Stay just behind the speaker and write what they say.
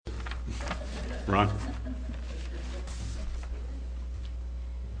Ron?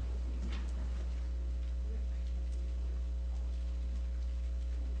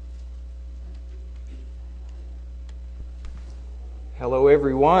 Hello,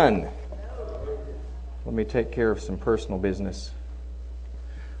 everyone. Let me take care of some personal business.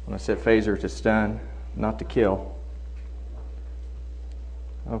 When I said phaser to stun, not to kill.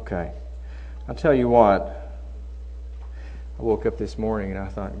 Okay. I'll tell you what. I woke up this morning and I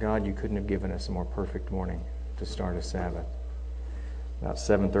thought, God, you couldn't have given us a more perfect morning to start a Sabbath. About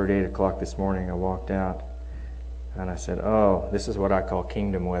 7:30, 8 o'clock this morning, I walked out and I said, oh, this is what I call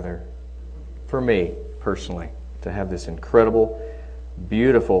kingdom weather. For me, personally, to have this incredible,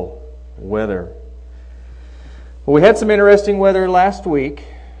 beautiful weather. Well, we had some interesting weather last week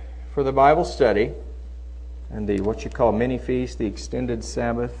for the Bible study and the what you call mini feast, the extended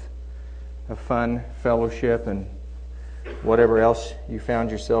Sabbath of fun, fellowship, and whatever else you found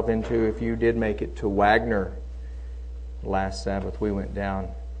yourself into. If you did make it to Wagner last Sabbath, we went down,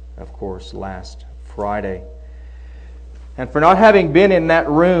 of course, last Friday. And for not having been in that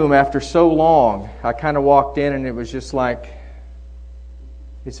room after so long, I kind of walked in and it was just like,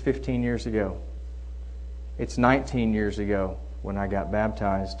 it's 15 years ago. It's 19 years ago when I got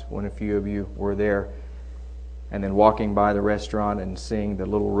baptized, when a few of you were there. And then walking by the restaurant and seeing the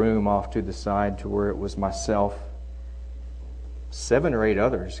little room off to the side to where it was myself. 7 or 8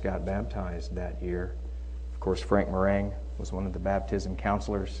 others got baptized that year. Of course, Frank Meringue was one of the baptism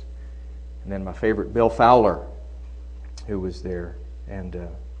counselors. And then my favorite, Bill Fowler, who was there and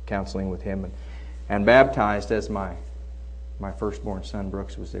counseling with him and baptized as my firstborn son,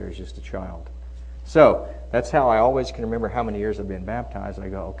 Brooks, was there as just a child. So, that's how I always can remember how many years I've been baptized. I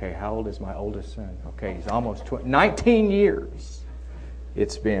go, okay, how old is my oldest son? Okay, he's almost 19 years.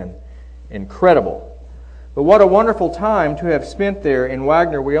 It's been incredible. But what a wonderful time to have spent there in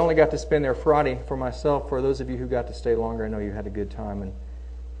Wagner. We only got to spend there Friday for myself. For those of you who got to stay longer, I know you had a good time. And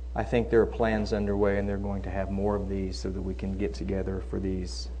I think there are plans underway, and they're going to have more of these so that we can get together for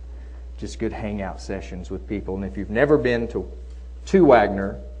these just good hangout sessions with people. And if you've never been to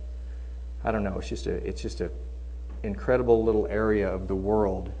Wagner, I don't know, it's just a incredible little area of the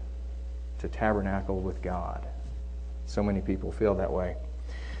world to tabernacle with God. So many people feel that way.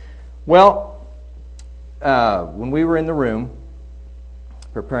 Well, when we were in the room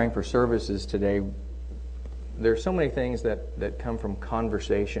preparing for services today, there are so many things that come from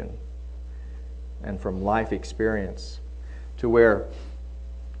conversation and from life experience to where,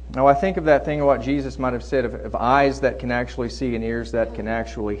 now I think of that thing of what Jesus might have said, of eyes that can actually see and ears that can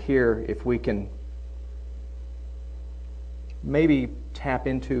actually hear, if we can maybe tap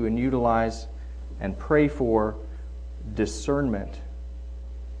into and utilize and pray for discernment.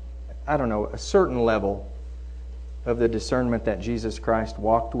 I don't know, a certain level of the discernment that Jesus Christ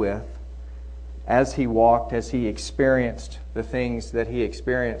walked with. As He walked, as He experienced the things that He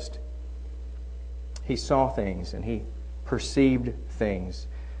experienced, He saw things and He perceived things.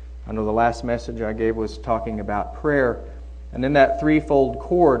 I know the last message I gave was talking about prayer, and then that threefold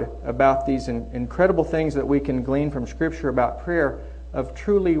cord about these incredible things that we can glean from Scripture about prayer, of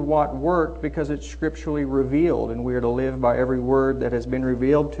truly what worked because it's scripturally revealed, and we are to live by every word that has been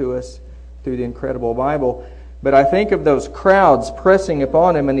revealed to us through the incredible Bible. But I think of those crowds pressing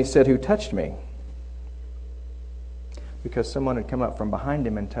upon Him, and He said, "Who touched me?" Because someone had come up from behind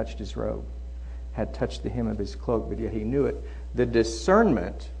Him and touched His robe, had touched the hem of His cloak, but yet He knew it. The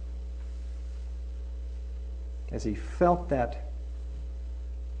discernment, as He felt that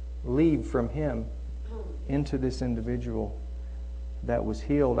leave from Him into this individual that was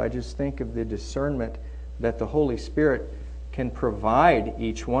healed, I just think of the discernment that the Holy Spirit can provide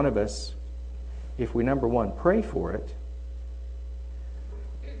each one of us if we, number one, pray for it,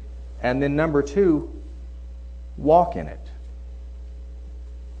 and then number two, walk in it.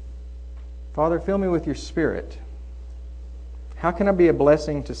 Father, fill me with your Spirit. How can I be a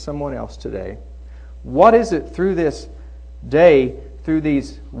blessing to someone else today? What is it through this day, through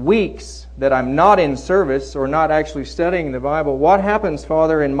these weeks that I'm not in service or not actually studying the Bible? What happens,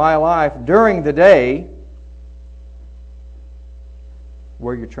 Father, in my life during the day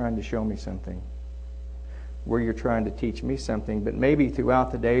where you're trying to show me something, where you're trying to teach me something, but maybe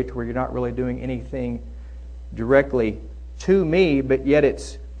throughout the day to where you're not really doing anything directly to me, but yet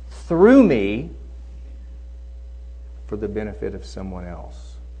it's through me for the benefit of someone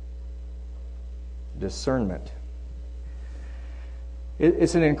else. Discernment.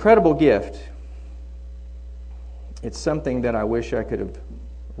 It's an incredible gift. It's something that I wish I could have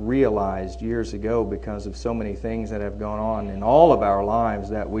realized years ago because of so many things that have gone on in all of our lives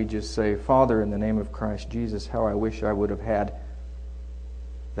that we just say, Father, in the name of Christ Jesus, how I wish I would have had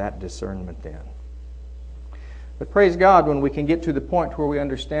that discernment then. But praise God when we can get to the point where we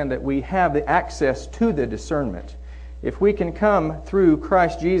understand that we have the access to the discernment. If we can come through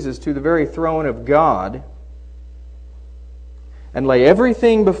Christ Jesus to the very throne of God and lay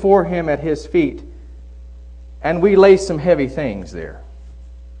everything before Him at His feet, and we lay some heavy things there.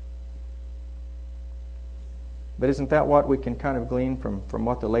 But isn't that what we can kind of glean from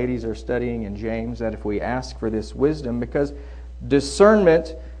what the ladies are studying in James? That if we ask for this wisdom, because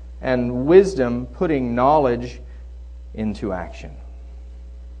discernment and wisdom putting knowledge into action.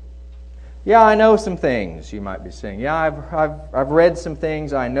 Yeah, I know some things, you might be saying. Yeah, I've read some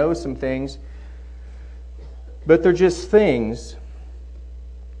things, I know some things. But they're just things,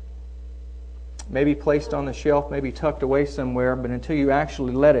 maybe placed on the shelf, maybe tucked away somewhere, but until you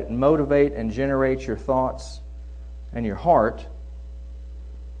actually let it motivate and generate your thoughts and your heart,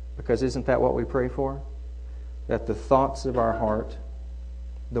 because isn't that what we pray for? That the thoughts of our heart,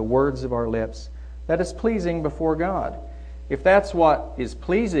 the words of our lips, that is pleasing before God. If that's what is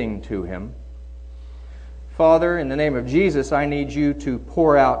pleasing to Him, Father, in the name of Jesus, I need You to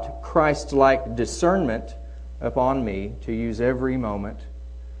pour out Christ-like discernment upon me to use every moment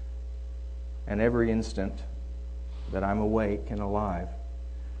and every instant that I'm awake and alive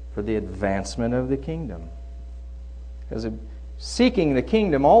for the advancement of the kingdom. Because seeking the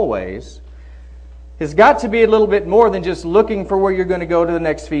kingdom always has got to be a little bit more than just looking for where you're going to go to the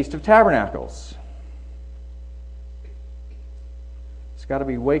next Feast of Tabernacles. It's got to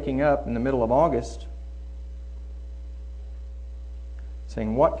be waking up in the middle of August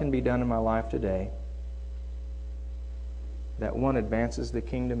saying, what can be done in my life today that one advances the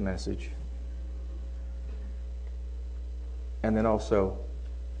kingdom message, and then also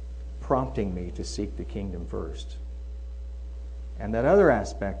prompting me to seek the kingdom first. And that other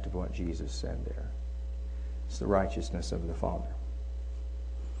aspect of what Jesus said there is the righteousness of the Father.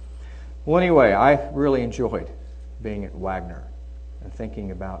 Well, anyway, I really enjoyed being at Wagner and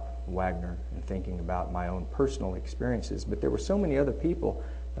thinking about Wagner and thinking about my own personal experiences. But there were so many other people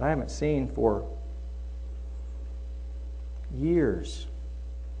that I haven't seen for years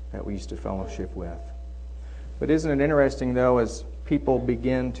that we used to fellowship with. But isn't it interesting, though, as people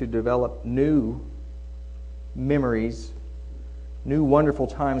begin to develop new memories, new wonderful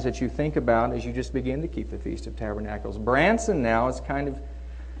times that you think about as you just begin to keep the Feast of Tabernacles. Branson now is kind of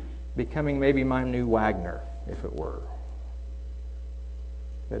becoming maybe my new Wagner, if it were.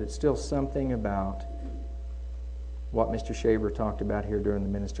 But it's still something about what Mr. Shaver talked about here during the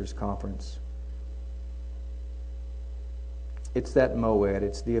ministers' conference. It's that moed,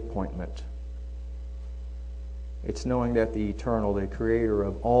 it's the appointment. It's knowing that the eternal, the creator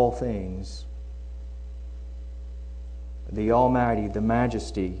of all things, the Almighty, the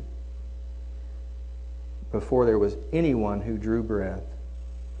Majesty, before there was anyone who drew breath,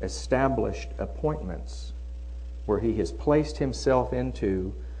 established appointments where He has placed Himself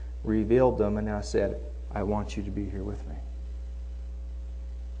into, revealed them, and now said, I want you to be here with me.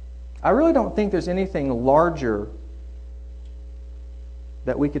 I really don't think there's anything larger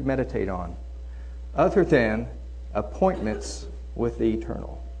that we could meditate on other than appointments with the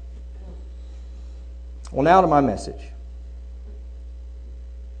eternal. Well, now to my message.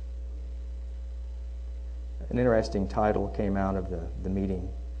 An interesting title came out of the meeting,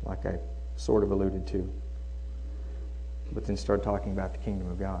 like I sort of alluded to. But then started talking about the kingdom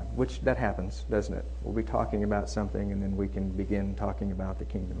of God, which that happens, doesn't it? We'll be talking about something and then we can begin talking about the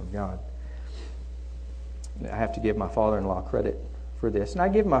kingdom of God. I have to give my father-in-law credit for this. And I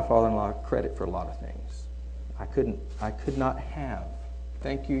give my father-in-law credit for a lot of things. I could not have,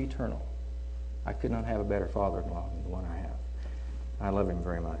 thank you, eternal, I could not have a better father-in-law than the one I have. I love him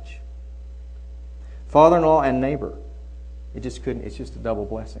very much. Father-in-law and neighbor. It's just a double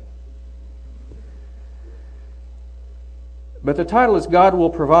blessing. But the title is God will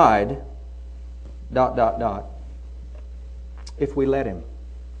provide, ... if we let Him.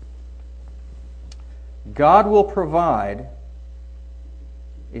 God will provide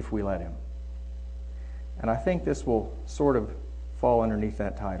if we let Him. And I think this will sort of fall underneath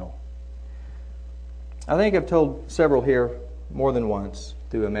that title. I think I've told several here more than once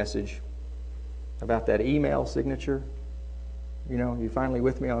through a message about that email signature. You know, you finally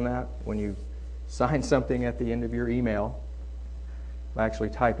with me on that? When you sign something at the end of your email, by actually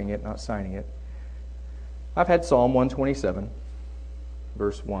typing it, not signing it. I've had Psalm 127,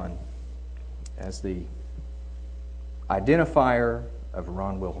 verse 1, as the identifier of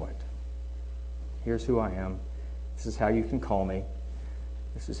Ron Wilhoit. Here's who I am. This is how you can call me.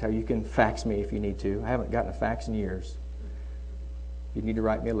 This is how you can fax me if you need to. I haven't gotten a fax in years. If you need to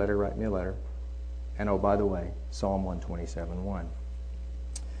write me a letter, write me a letter. And oh, by the way, Psalm 127:1.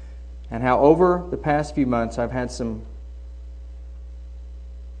 and how over the past few months I've had some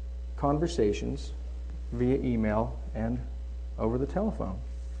conversations via email and over the telephone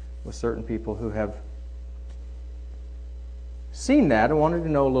with certain people who have seen that and wanted to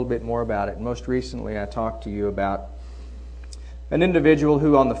know a little bit more about it. And most recently I talked to you about an individual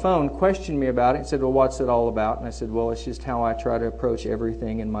who on the phone questioned me about it and said, well, what's it all about? And I said, well, it's just how I try to approach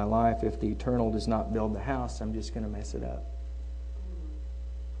everything in my life. If the eternal does not build the house, I'm just going to mess it up.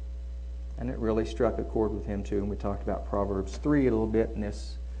 And it really struck a chord with him too. And we talked about Proverbs 3 a little bit, and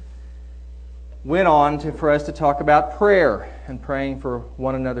this went on for us to talk about prayer and praying for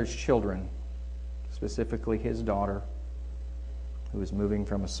one another's children, specifically his daughter, who is moving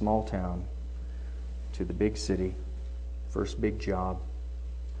from a small town to the big city, first big job,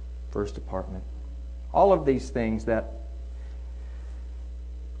 first apartment. All of these things that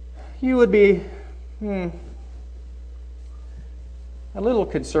you would be a little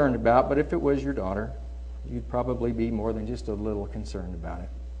concerned about, but if it was your daughter, you'd probably be more than just a little concerned about it.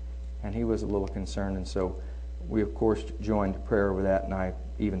 And he was a little concerned, and so we, of course, joined prayer over that, and I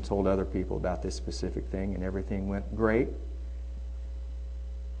even told other people about this specific thing, and everything went great.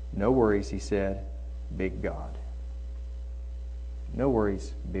 No worries, he said, big God. No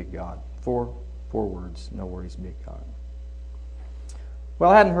worries, big God. Four words, no worries, big God. Well,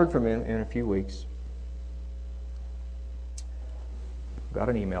 I hadn't heard from him in a few weeks. Got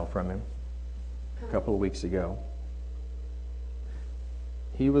an email from him a couple of weeks ago.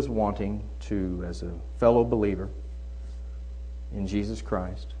 He was wanting to, as a fellow believer in Jesus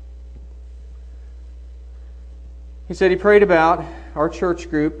Christ, he said he prayed about our church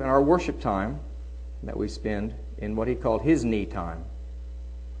group and our worship time that we spend in what he called his knee time.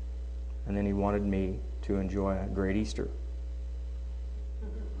 And then he wanted me to enjoy a great Easter.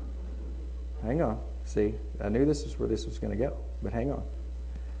 Hang on. See, I knew this is where this was going to go, but hang on.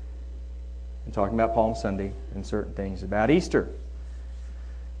 I'm talking about Palm Sunday and certain things about Easter.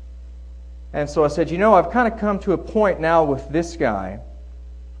 And so I said, I've kind of come to a point now with this guy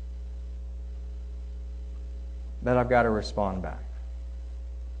that I've got to respond back.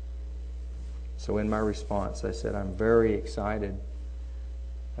 So in my response, I said, I'm very excited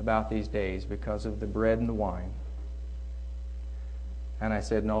about these days because of the bread and the wine. And I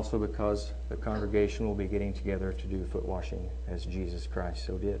said, and also because the congregation will be getting together to do foot washing as Jesus Christ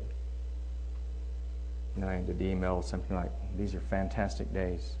so did. And I ended the email with something like, these are fantastic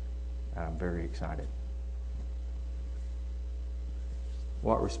days. I'm very excited.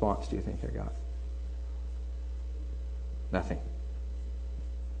 What response do you think I got? Nothing.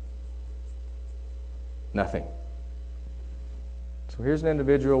 Nothing. So here's an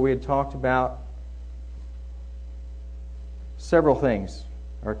individual we had talked about several things.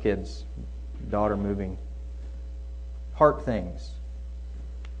 Our kids, daughter moving, heart things.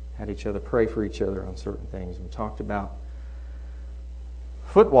 Had each other pray for each other on certain things. We talked about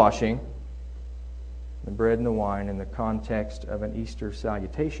foot washing, the bread and the wine in the context of an Easter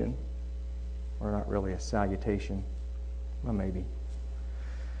salutation, or not really a salutation, well maybe.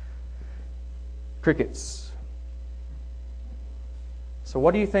 Crickets. So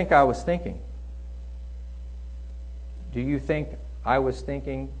what do you think I was thinking? Do you think I was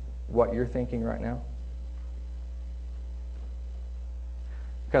thinking what you're thinking right now?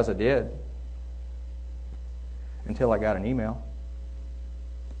 Because I did. Until I got an email.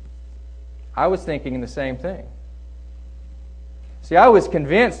 I was thinking the same thing. See, I was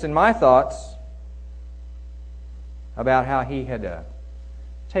convinced in my thoughts about how he had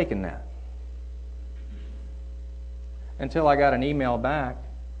taken that. Until I got an email back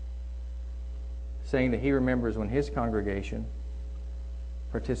saying that he remembers when his congregation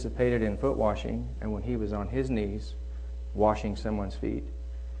participated in foot washing and when he was on his knees washing someone's feet.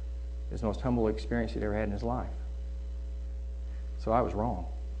 It was the most humble experience he'd ever had in his life. So I was wrong.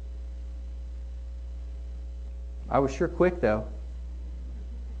 I was sure quick, though.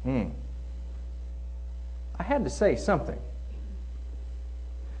 I had to say something.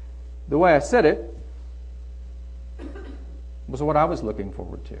 The way I said it was what I was looking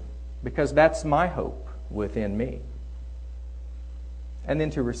forward to, because that's my hope within me. And then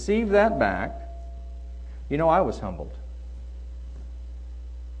to receive that back, I was humbled.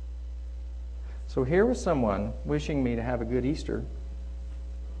 So here was someone wishing me to have a good Easter,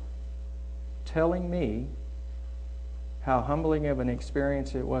 telling me how humbling of an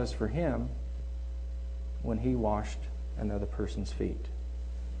experience it was for him when he washed another person's feet.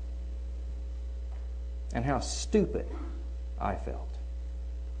 And how stupid I felt.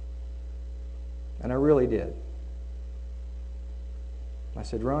 And I really did. I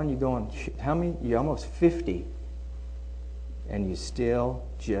said, Ron, you're almost 50 and you still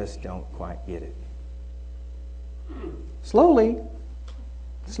just don't quite get it. Slowly.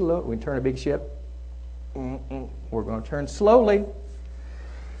 We turn a big ship. We're going to turn slowly.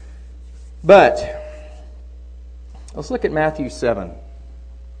 But let's look at Matthew 7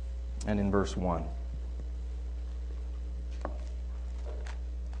 and in verse 1.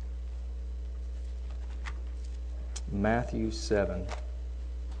 Matthew 7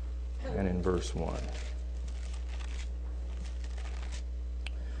 and in verse 1.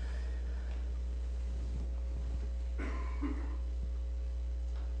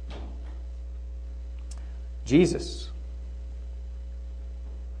 Jesus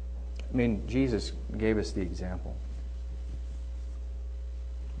gave us the example.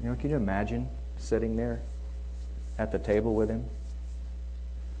 Can you imagine sitting there at the table with him?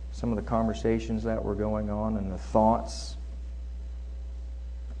 Some of the conversations that were going on and the thoughts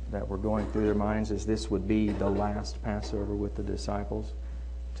that were going through their minds as this would be the last Passover with the disciples.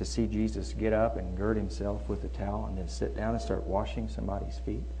 To see Jesus get up and gird himself with a towel and then sit down and start washing somebody's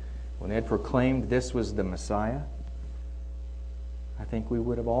feet. When they had proclaimed this was the Messiah, I think we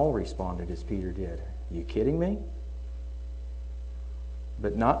would have all responded as Peter did. Are you kidding me?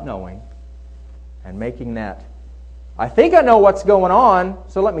 But not knowing and making that, I think I know what's going on,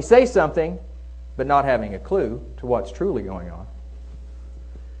 so let me say something, but not having a clue to what's truly going on.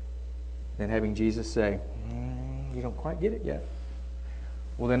 Then having Jesus say, you don't quite get it yet.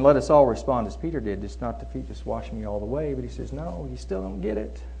 Well, then let us all respond as Peter did. Just not the feet just wash me all the way, but he says, no, you still don't get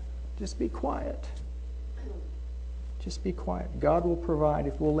it. Just be quiet. Just be quiet. God will provide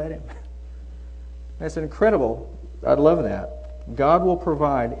if we'll let Him. That's incredible. I love that. God will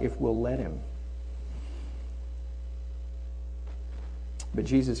provide if we'll let Him. But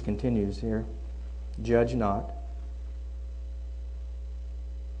Jesus continues here. Judge not,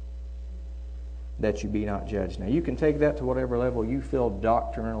 that you be not judged. Now you can take that to whatever level you feel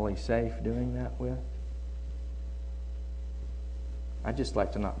doctrinally safe doing that with. I'd just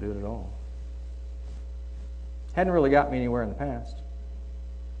like to not do it at all. Hadn't really got me anywhere in the past.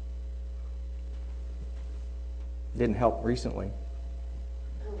 Didn't help recently.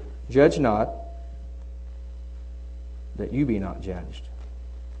 Judge not, that you be not judged.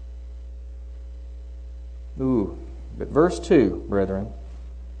 But verse 2, brethren,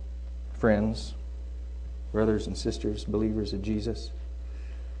 friends, brothers and sisters, believers of Jesus,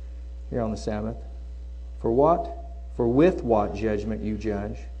 here on the Sabbath, for with what judgment you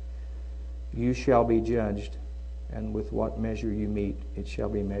judge, you shall be judged, and with what measure you meet, it shall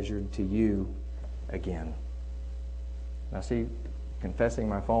be measured to you again. Now see, confessing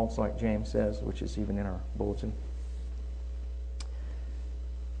my faults, like James says, which is even in our bulletin,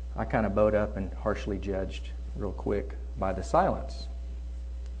 I kind of bowed up and harshly judged real quick by the silence,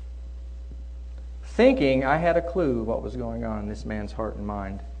 thinking I had a clue what was going on in this man's heart and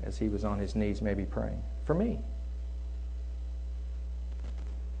mind as he was on his knees maybe praying for me.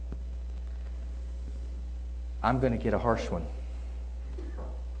 I'm going to get a harsh one.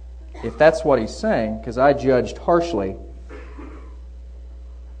 If that's what he's saying, because I judged harshly.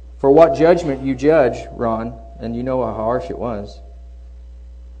 For what judgment you judge, Ron, and you know how harsh it was.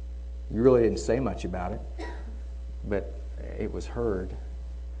 You really didn't say much about it, but it was heard.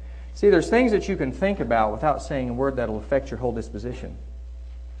 See, there's things that you can think about without saying a word that'll affect your whole disposition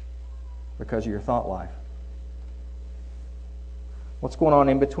because of your thought life. What's going on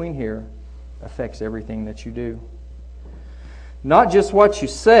in between here affects everything that you do. Not just what you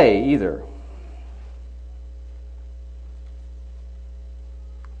say either.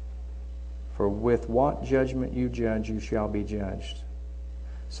 For with what judgment you judge, you shall be judged.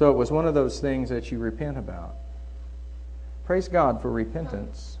 So it was one of those things that you repent about. Praise God for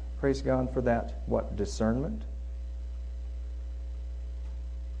repentance. Praise God for that, discernment?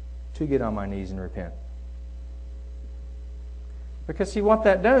 To get on my knees and repent. Because see, what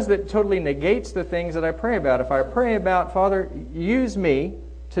that does, that totally negates the things that I pray about. If I pray about, Father, use me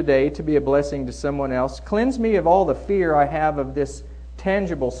today to be a blessing to someone else. Cleanse me of all the fear I have of this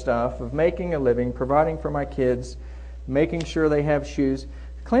tangible stuff, of making a living, providing for my kids, making sure they have shoes.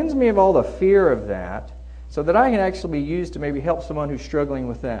 Cleanse me of all the fear of that so that I can actually be used to maybe help someone who's struggling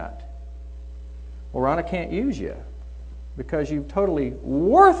with that. Well, Ron, I can't use you because you're totally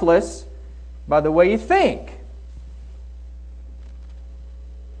worthless by the way you think.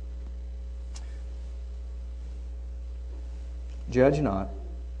 Judge not,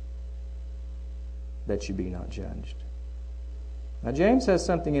 that you be not judged. Now, James has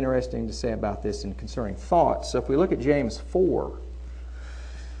something interesting to say about this in concerning thoughts. So if we look at James 4.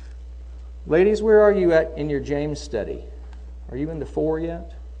 Ladies, where are you at in your James study? Are you into 4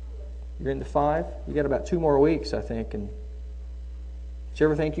 yet? You're into 5? You got about 2 more weeks, I think, and Did you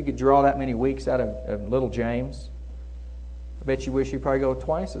ever think you could draw that many weeks out of little James? I bet you wish you probably go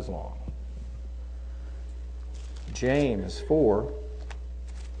twice as long. James 4.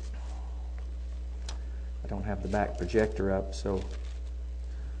 I don't have the back projector up, so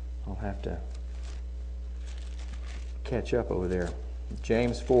I'll have to catch up over there.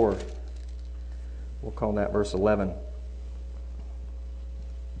 James 4. We'll call that verse 11.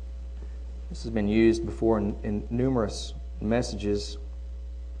 This has been used before in numerous messages,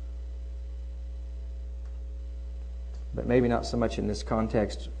 but maybe not so much in this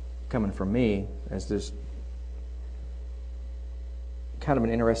context coming from me, as there's kind of an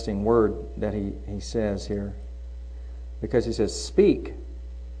interesting word that he says here. Because he says, "Speak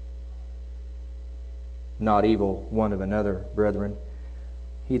not evil one of another, brethren.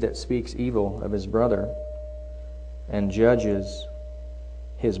 He that speaks evil of his brother and judges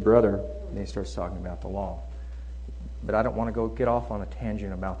his brother," and he starts talking about the law. But I don't want to get off on a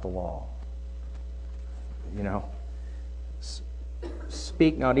tangent about the law. You know,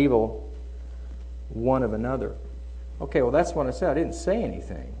 speak not evil one of another. Okay, well that's what I said. I didn't say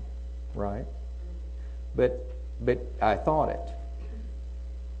anything, right? But I thought it.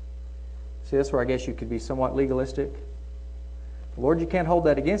 See, that's where I guess you could be somewhat legalistic. Lord, you can't hold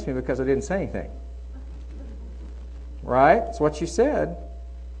that against me because I didn't say anything. Right? It's what you said.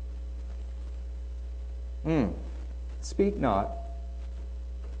 Speak not.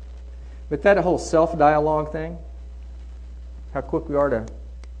 But that whole self-dialogue thing, how quick we are to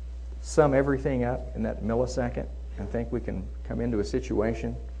sum everything up in that millisecond and think we can come into a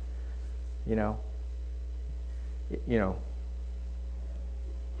situation,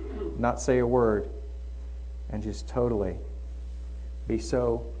 not say a word and just totally be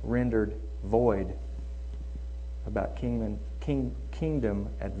so rendered void about kingdom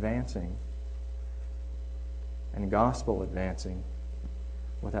advancing and gospel advancing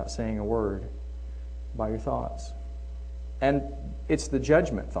without saying a word by your thoughts. And it's the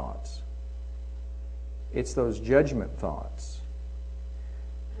judgment thoughts. It's those judgment thoughts.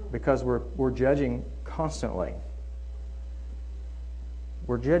 Because we're judging constantly.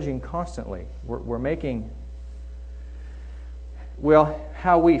 We're judging constantly. We're making,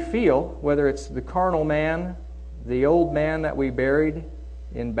 how we feel, whether it's the carnal man, the old man that we buried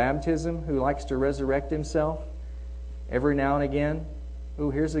in baptism who likes to resurrect himself every now and again.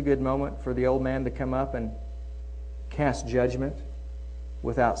 Ooh, here's a good moment for the old man to come up and cast judgment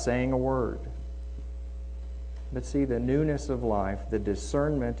without saying a word. But see, the newness of life, the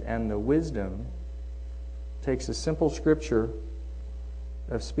discernment and the wisdom takes a simple scripture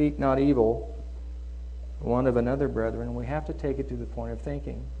of speak not evil one of another, brethren, and we have to take it to the point of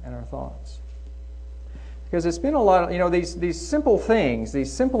thinking and our thoughts. Because it's been a lot of, these simple things,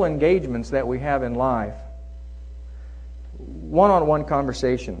 these simple engagements that we have in life, one-on-one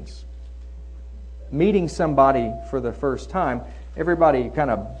conversations, meeting somebody for the first time, everybody kind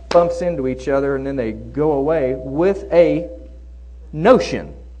of bumps into each other and then they go away with a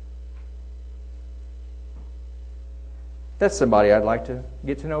notion. That's somebody I'd like to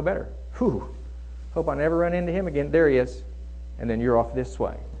get to know better. Whew. Hope I never run into him again. There he is. And then you're off this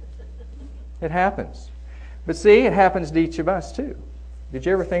way. It happens. But see, it happens to each of us too. Did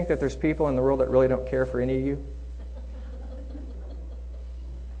you ever think that there's people in the world that really don't care for any of you?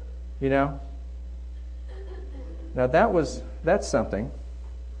 Now that's something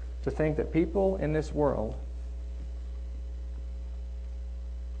to think that people in this world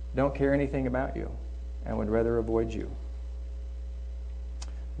don't care anything about you and would rather avoid you.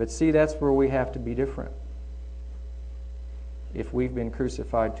 But see, that's where we have to be different. If we've been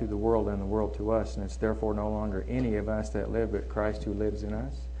crucified to the world and the world to us, and it's therefore no longer any of us that live, but Christ who lives in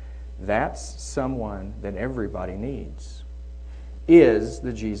us, that's someone that everybody needs. Is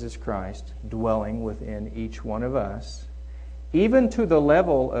the Jesus Christ dwelling within each one of us, even to the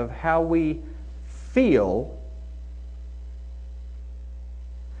level of how we feel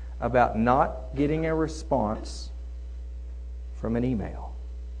about not getting a response from an email.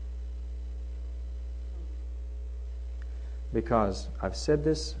 Because I've said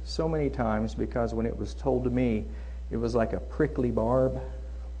this so many times, because when it was told to me, it was like a prickly barb.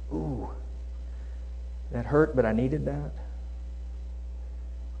 Ooh, that hurt, but I needed that.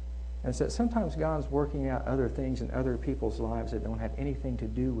 And so sometimes God's working out other things in other people's lives that don't have anything to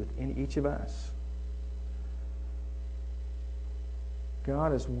do with each of us.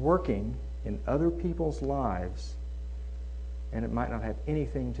 God is working in other people's lives, and it might not have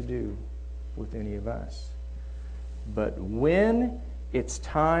anything to do with any of us. But when it's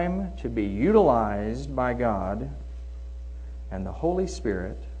time to be utilized by God and the Holy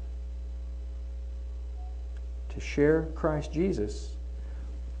Spirit to share Christ Jesus,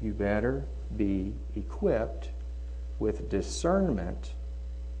 you better be equipped with discernment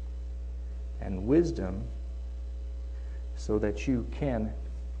and wisdom so that you can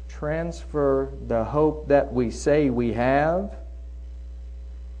transfer the hope that we say we have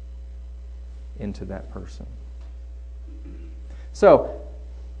into that person. So,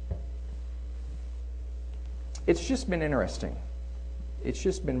 it's just been interesting. It's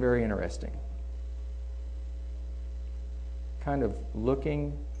just been very interesting. Kind of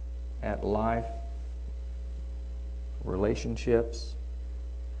looking at life, relationships,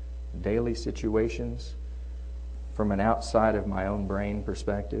 daily situations from an outside of my own brain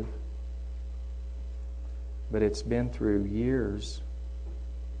perspective. But it's been through years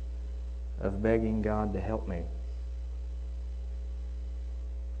of begging God to help me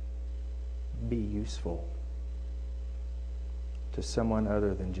be useful to someone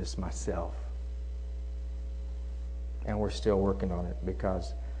other than just myself. And we're still working on it,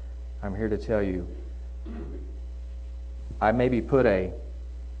 because I'm here to tell you, I maybe put a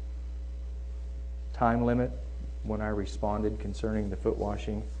time limit when I responded concerning the foot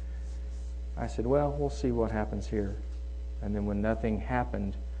washing. I said, well, we'll see what happens here. And then when nothing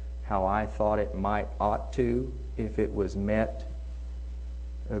happened how I thought it ought to, if it was met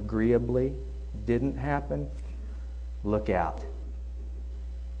agreeably, didn't happen, look out.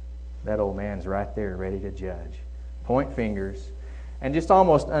 That old man's right there ready to judge. Point fingers and just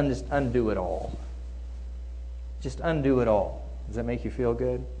almost undo it all. Just undo it all. Does that make you feel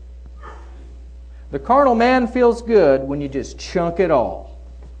good? The carnal man feels good when you just chunk it all.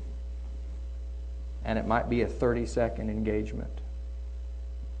 And it might be a 30-second engagement.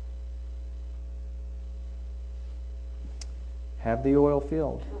 Have the oil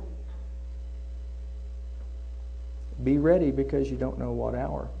filled. Be ready, because you don't know what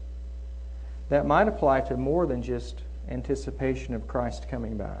hour. That might apply to more than just anticipation of Christ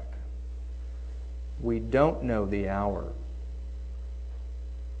coming back. We don't know the hour.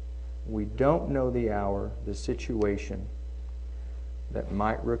 We don't know the hour, the situation that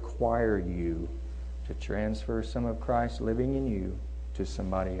might require you to transfer some of Christ living in you to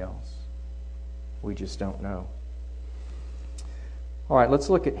somebody else. We just don't know. All right, let's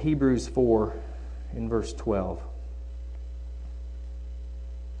look at Hebrews 4 in verse 12.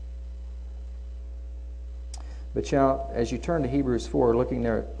 But as you turn to Hebrews 4, looking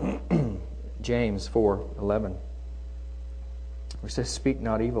there at James 4:11, where it says, speak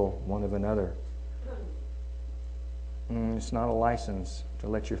not evil one of another. It's not a license to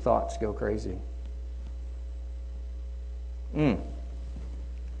let your thoughts go crazy.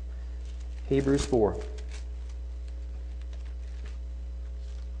 Hebrews 4.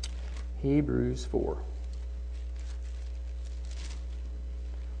 Hebrews 4.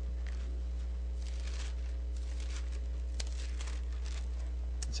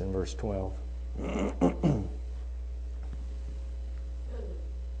 It's in verse 12.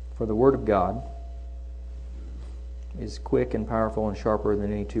 For the word of God is quick and powerful and sharper than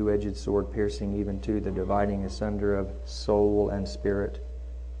any two-edged sword, piercing even to the dividing asunder of soul and spirit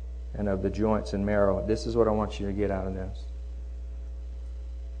and of the joints and marrow. This is what I want you to get out of this.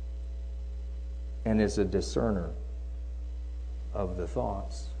 And is a discerner of the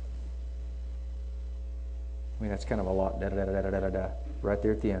thoughts. I mean, that's kind of a lot. Right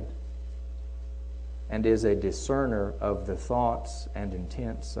there at the end. And is a discerner of the thoughts and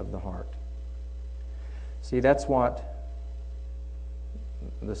intents of the heart. See, that's what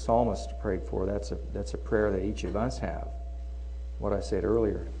the psalmist prayed for. That's a prayer that each of us have. What I said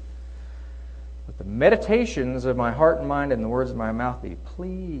earlier. Let the meditations of my heart and mind and the words of my mouth be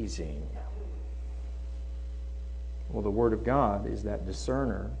pleasing. Well, the Word of God is that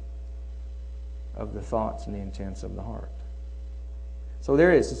discerner of the thoughts and the intents of the heart. So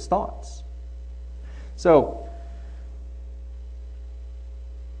there it is, it's thoughts. So,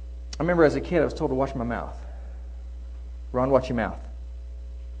 I remember as a kid I was told to watch my mouth. Ron, watch your mouth.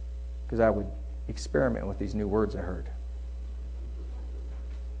 Because I would experiment with these new words I heard.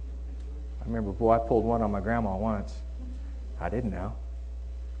 I remember, boy, I pulled one on my grandma once. I didn't know.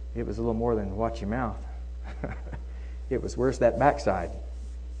 It was a little more than watch your mouth. It was, where's that backside?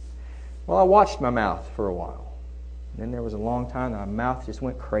 Well, I watched my mouth for a while. Then there was a long time that my mouth just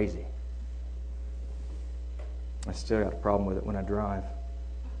went crazy. I still got a problem with it when I drive.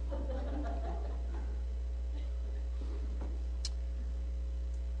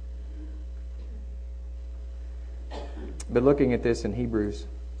 But looking at this in Hebrews,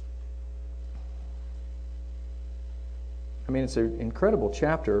 I mean, it's an incredible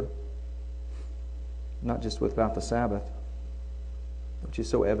chapter, not just about the Sabbath, which is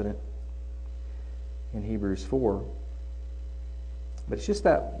so evident in Hebrews 4, But it's just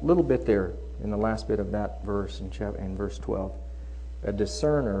that little bit there in the last bit of that verse in verse 12. A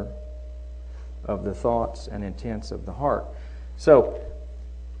discerner of the thoughts and intents of the heart. So,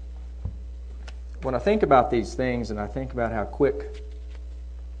 when I think about these things and I think about how quick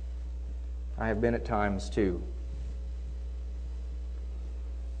I have been at times to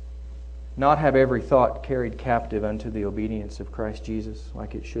not have every thought carried captive unto the obedience of Christ Jesus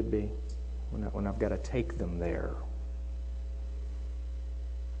like it should be, when I've got to take them there.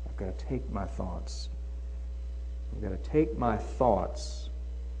 I've got to take my thoughts. I've got to take my thoughts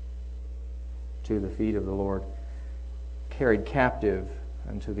to the feet of the Lord, carried captive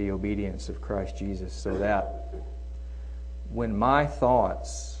unto the obedience of Christ Jesus, so that when my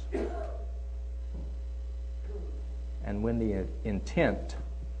thoughts and when the intent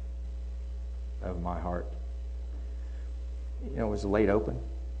of my heart, is laid open,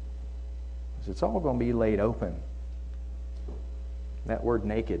 it's all going to be laid open. That word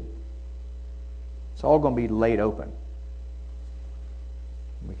naked, it's all going to be laid open.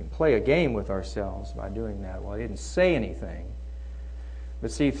 We can play a game with ourselves by doing that. Well, I didn't say anything.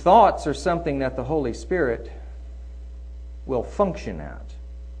 But see, thoughts are something that the Holy Spirit will function at.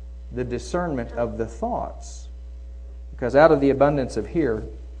 The discernment of the thoughts. Because out of the abundance of here,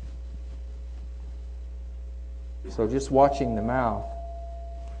 so just watching the mouth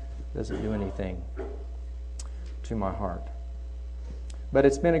doesn't do anything to my heart. But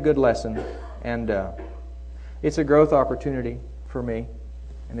it's been a good lesson, and it's a growth opportunity for me,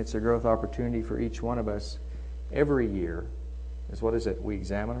 and it's a growth opportunity for each one of us every year. What is it? We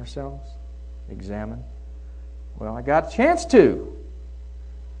examine ourselves? Examine? Well, I got a chance to.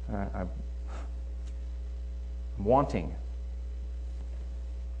 I'm wanting.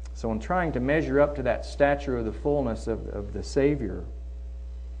 So in trying to measure up to that stature of the fullness of the Savior,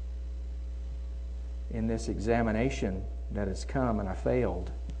 in this examination that has come, and I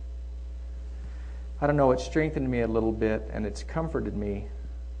failed, I don't know, it strengthened me a little bit, and it's comforted me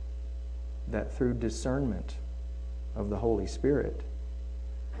that through discernment of the Holy Spirit,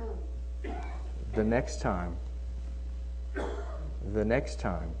 the next time, a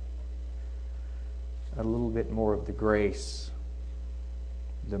little bit more of the grace,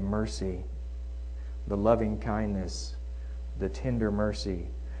 the mercy, the loving kindness, the tender mercy,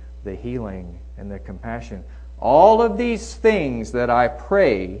 the healing, and the compassion. All of these things that I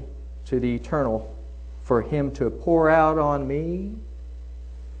pray to the Eternal for Him to pour out on me,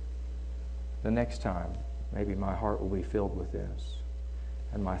 the next time, maybe my heart will be filled with this,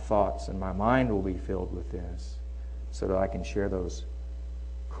 and my thoughts and my mind will be filled with this, so that I can share those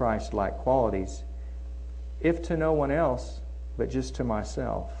Christ-like qualities, if to no one else, but just to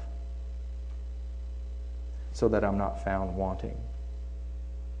myself, so that I'm not found wanting,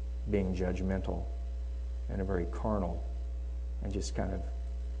 being judgmental, and a very carnal, and just kind of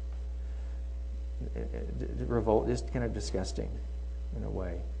just kind of disgusting in a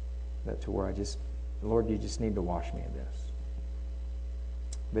way, that to where I just, Lord, you just need to wash me in this.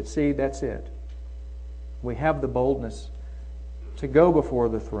 But see, that's it. We have the boldness to go before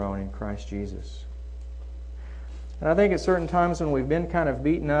the throne in Christ Jesus. And I think at certain times when we've been kind of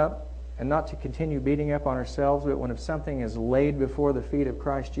beaten up, and not to continue beating up on ourselves, but when if something is laid before the feet of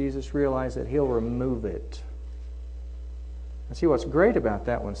Christ Jesus, realize that He'll remove it. And see, what's great about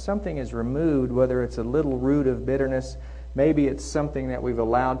that, when something is removed, whether it's a little root of bitterness, maybe it's something that we've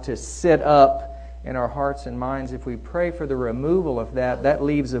allowed to sit up in our hearts and minds, if we pray for the removal of that, that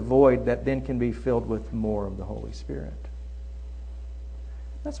leaves a void that then can be filled with more of the Holy Spirit.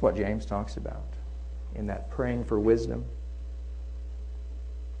 That's what James talks about in that praying for wisdom.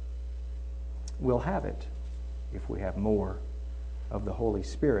 We'll have it if we have more of the Holy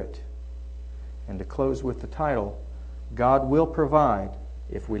Spirit. And to close with the title, God will provide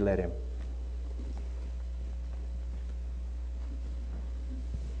if we let Him.